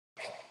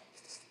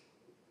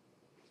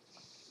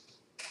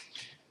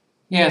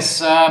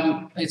Yes,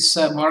 it's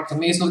Mark de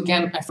Meesel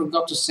again. I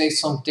forgot to say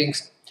some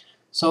things.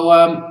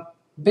 So,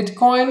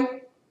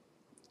 Bitcoin,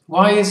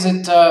 why is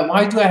it?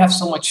 Why do I have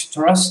so much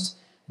trust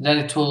that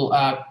it will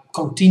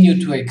continue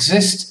to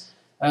exist?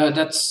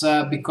 That's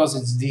because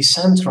it's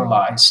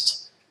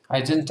decentralized.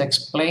 I didn't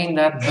explain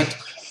that,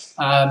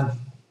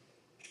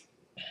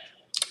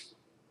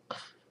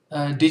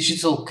 but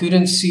digital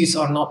currencies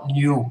are not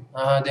new.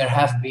 There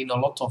have been a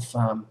lot of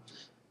uh,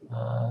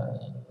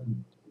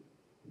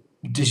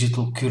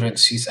 digital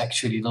currencies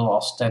actually the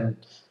last 10,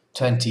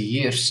 20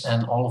 years,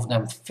 and all of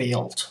them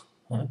failed.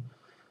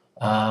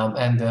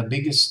 And the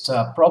biggest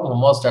problem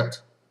was that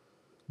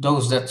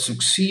those that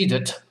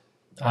succeeded,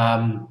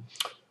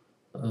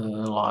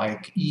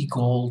 like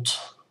e-gold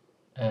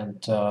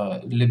and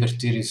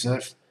Liberty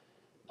Reserve,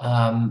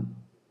 um,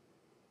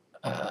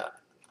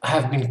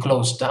 have been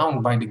closed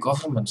down by the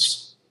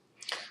governments.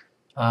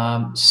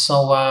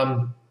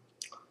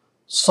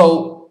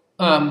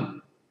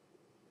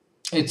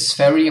 It's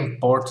very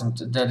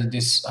important that it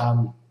is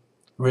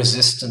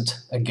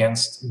resistant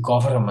against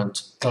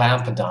government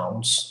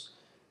clampdowns,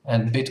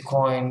 and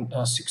Bitcoin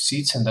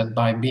succeeds in that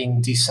by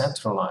being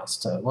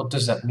decentralized. What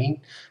does that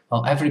mean?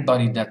 Well,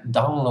 everybody that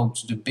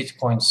downloads the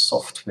Bitcoin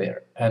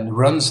software and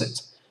runs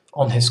it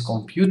on his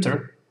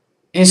computer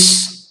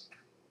is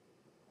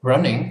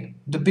running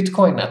the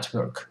Bitcoin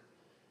network.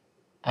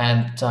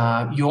 And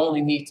you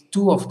only need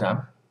 2 of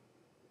them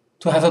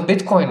to have a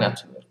Bitcoin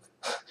network.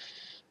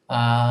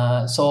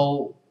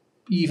 So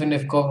even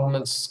if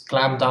governments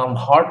clamp down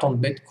hard on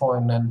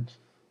Bitcoin and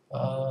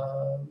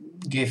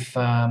give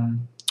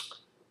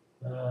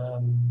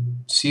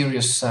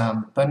serious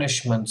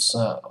punishments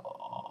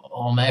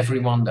on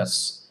everyone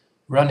that's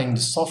running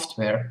the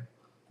software,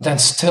 then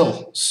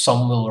still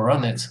some will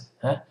run it.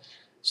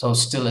 So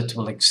still it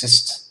will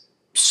exist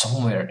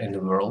somewhere in the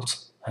world.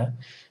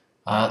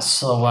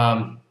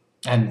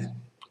 And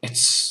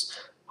it's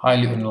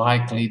highly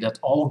unlikely that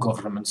all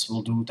governments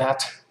will do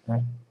that.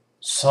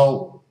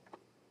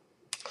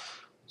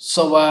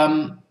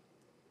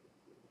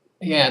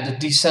 Yeah, the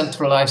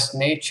decentralized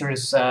nature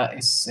is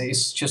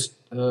just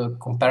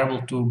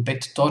comparable to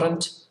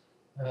BitTorrent,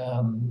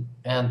 and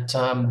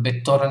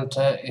BitTorrent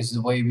is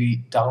the way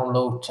we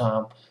download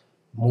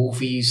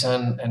movies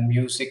and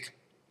music,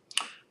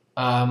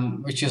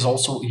 which is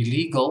also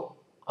illegal,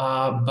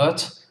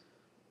 but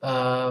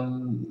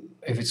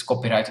if it's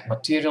copyrighted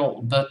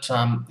material, but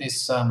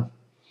is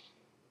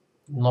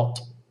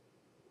not.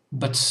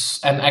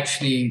 And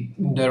actually,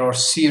 there are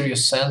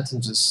serious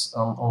sentences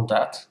on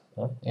that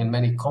in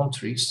many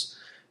countries,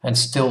 and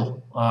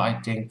still, I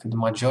think the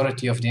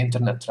majority of the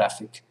internet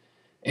traffic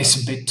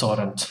is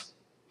BitTorrent.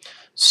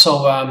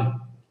 So,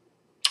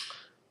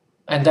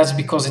 and that's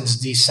because it's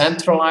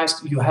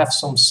decentralized. You have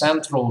some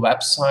central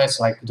websites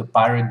like the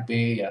Pirate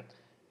Bay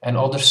and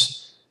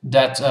others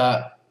that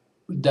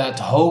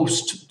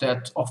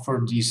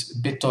offer these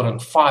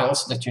BitTorrent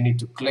files that you need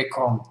to click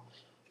on.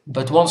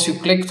 But once you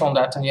clicked on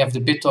that and you have the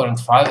BitTorrent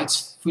file,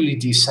 it's fully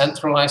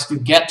decentralized. You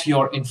get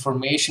your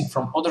information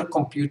from other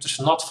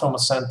computers, not from a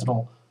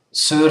central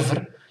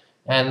server.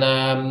 And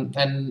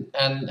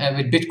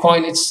with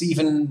Bitcoin, it's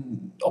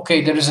even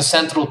okay. There is a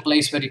central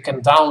place where you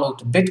can download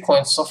the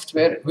Bitcoin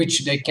software,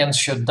 which they can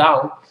shut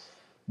down,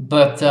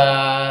 but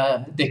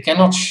they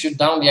cannot shut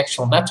down the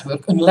actual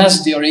network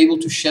unless they are able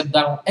to shut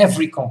down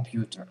every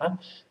computer,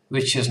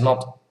 which is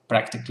not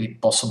practically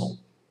possible.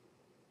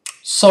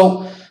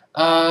 So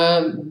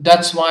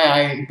that's why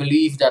I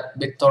believe that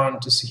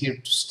BitTorrent is here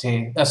to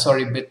stay.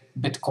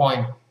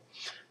 Bitcoin,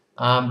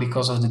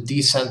 because of the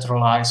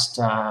decentralized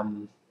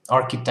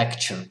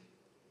architecture.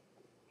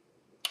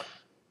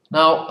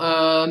 Now,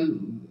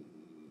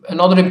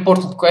 another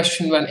important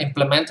question when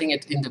implementing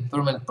it in the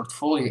permanent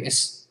portfolio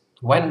is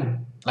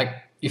when, like,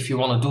 if you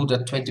want to do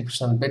that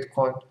 20%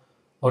 Bitcoin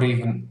or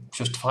even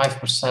just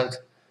 5%,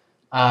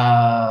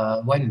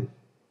 when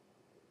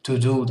to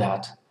do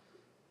that.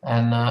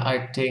 And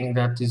I think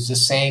that is the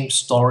same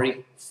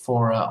story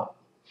for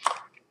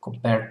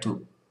compared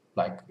to,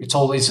 like, it's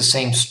always the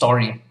same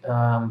story.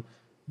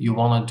 You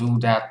want to do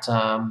that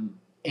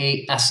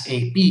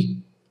ASAP,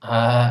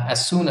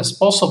 as soon as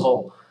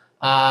possible,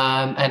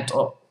 and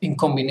in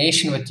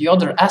combination with the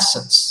other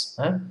assets.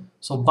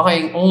 So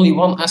buying only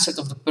one asset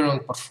of the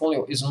permanent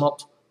portfolio is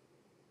not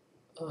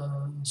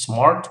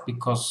smart,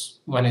 because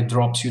when it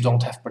drops you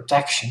don't have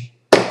protection.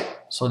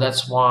 So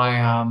that's why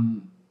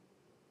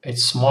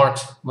it's smart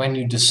when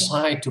you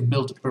decide to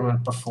build a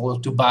permanent portfolio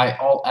to buy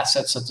all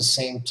assets at the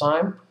same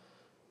time.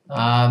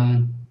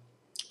 And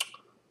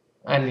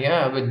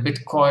yeah, with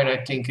Bitcoin, I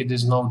think it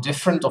is no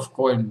different. Of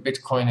course,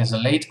 Bitcoin is a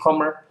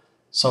latecomer,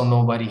 so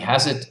nobody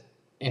has it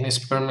in his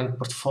permanent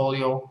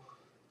portfolio.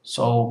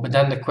 So, but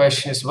then the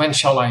question is, when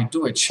shall I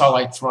do it? Shall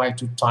I try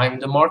to time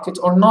the market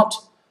or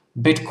not?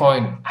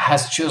 Bitcoin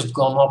has just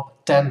gone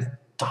up 10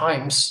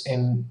 times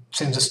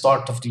since the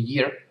start of the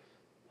year.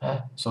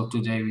 So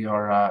today we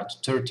are at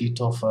 30th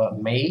of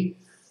May.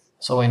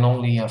 So in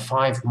only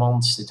 5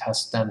 months it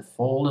has then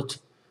folded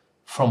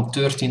from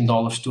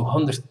 $13 to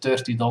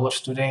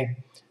 $130 today.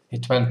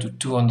 It went to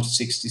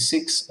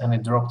 266 and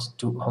it dropped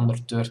to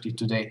 130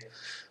 today.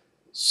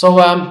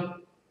 So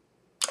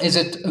is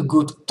it a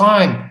good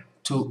time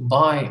to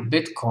buy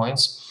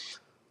Bitcoins?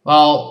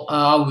 Well,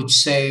 I would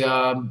say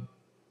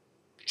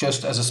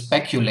just as a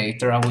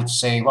speculator, I would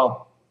say,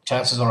 well,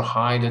 chances are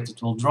high that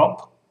it will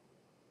drop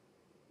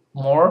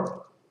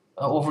more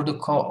over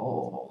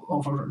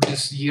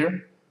this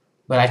year.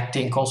 But I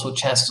think also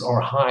chances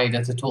are high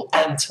that it will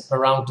end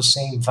around the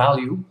same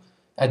value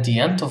at the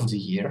end of the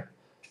year.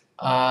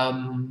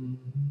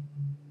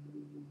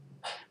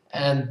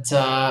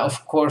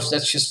 Of course,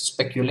 that's just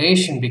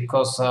speculation,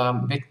 because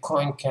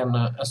Bitcoin can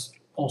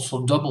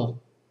also double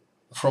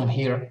from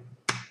here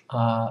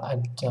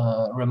and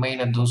remain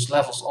at those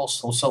levels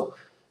also. So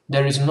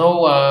there is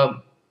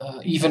no,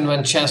 even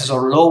when chances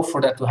are low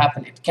for that to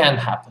happen, it can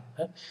happen.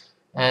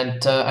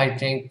 And I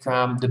think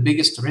the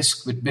biggest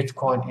risk with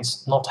Bitcoin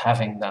is not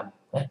having them.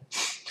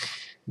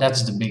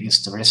 That's the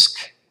biggest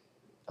risk.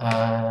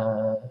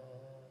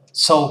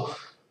 So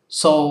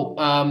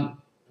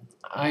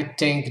I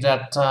think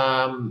that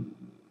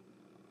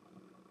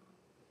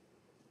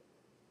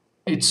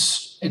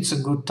it's a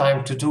good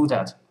time to do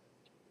that.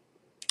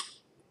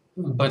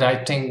 But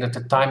I think that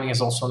the timing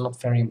is also not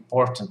very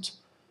important.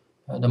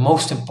 The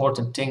most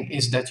important thing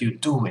is that you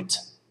do it.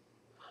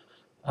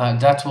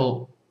 That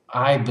will,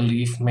 I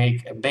believe,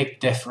 make a big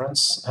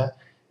difference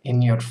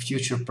in your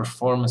future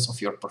performance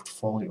of your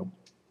portfolio.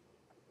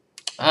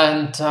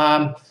 And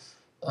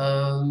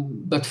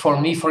but for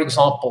me, for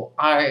example,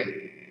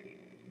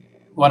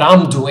 what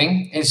I'm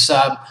doing is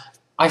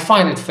I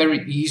find it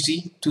very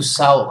easy to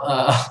sell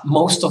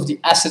most of the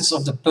assets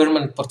of the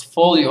permanent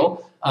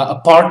portfolio, a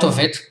part of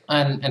it,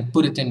 and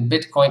put it in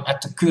Bitcoin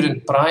at the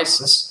current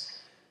prices,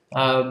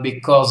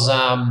 because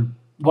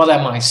what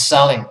am I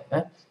selling?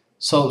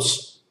 So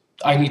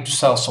I need to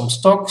sell some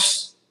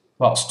stocks.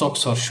 Well,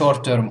 stocks are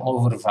short-term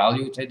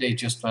overvalued. They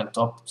just went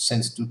up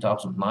since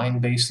 2009,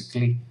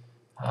 basically,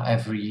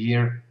 every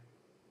year.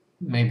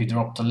 Maybe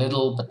dropped a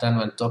little, but then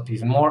went up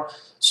even more.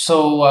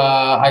 So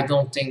I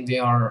don't think they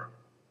are.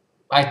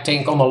 I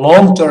think on a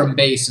long-term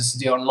basis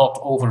they are not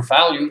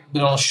overvalued,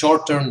 but on a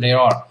short-term they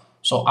are.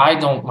 So I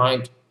don't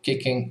mind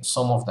kicking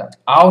some of that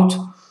out.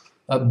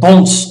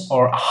 Bonds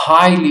are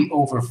highly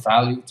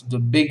overvalued. The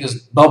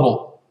biggest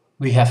bubble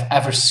we have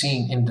ever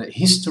seen in the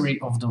history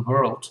of the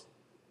world.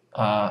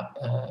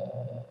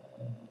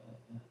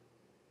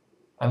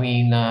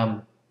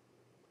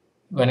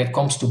 When it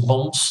comes to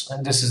bonds,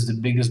 and this is the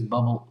biggest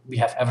bubble we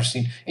have ever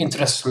seen,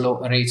 interest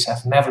rates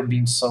have never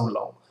been so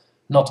low,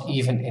 not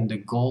even in the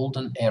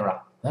golden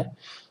era.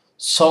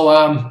 So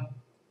I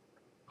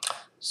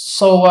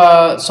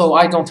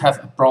don't have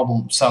a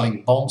problem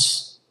selling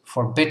bonds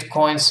for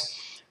Bitcoins.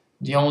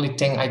 The only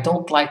thing I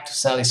don't like to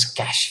sell is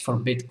cash for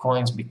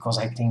Bitcoins, because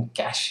I think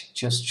cash,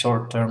 just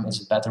short term,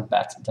 is a better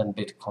bet than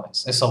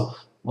Bitcoins. And so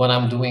what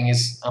I'm doing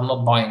is I'm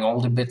not buying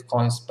all the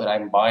Bitcoins, but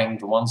I'm buying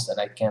the ones that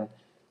I can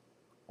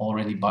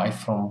already buy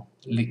from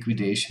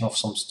liquidation of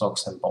some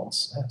stocks and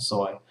bonds.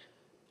 So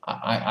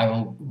I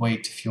will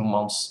wait a few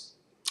months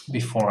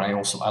before I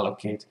also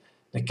allocate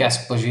the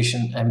cash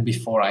position, and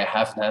before I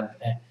have then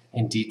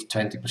indeed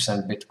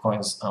 20%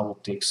 Bitcoins, I will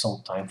take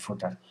some time for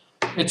that.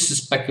 It's a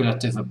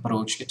speculative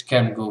approach. It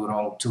can go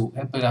wrong too,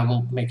 but I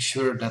will make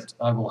sure that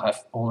I will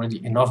have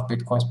already enough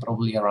Bitcoins,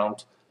 probably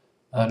around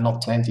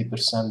not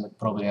 20%, but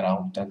probably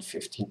around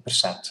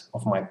 10-15%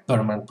 of my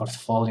permanent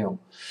portfolio.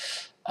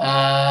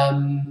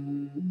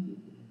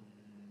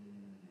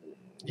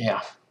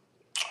 Yeah.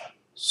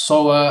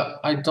 So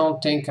I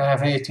don't think I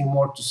have anything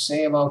more to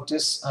say about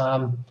this.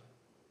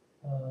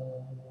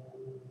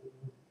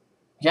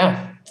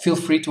 Yeah, feel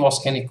free to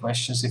ask any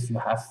questions if you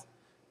have.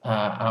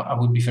 I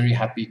would be very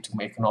happy to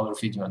make another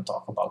video and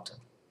talk about it.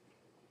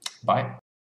 Bye.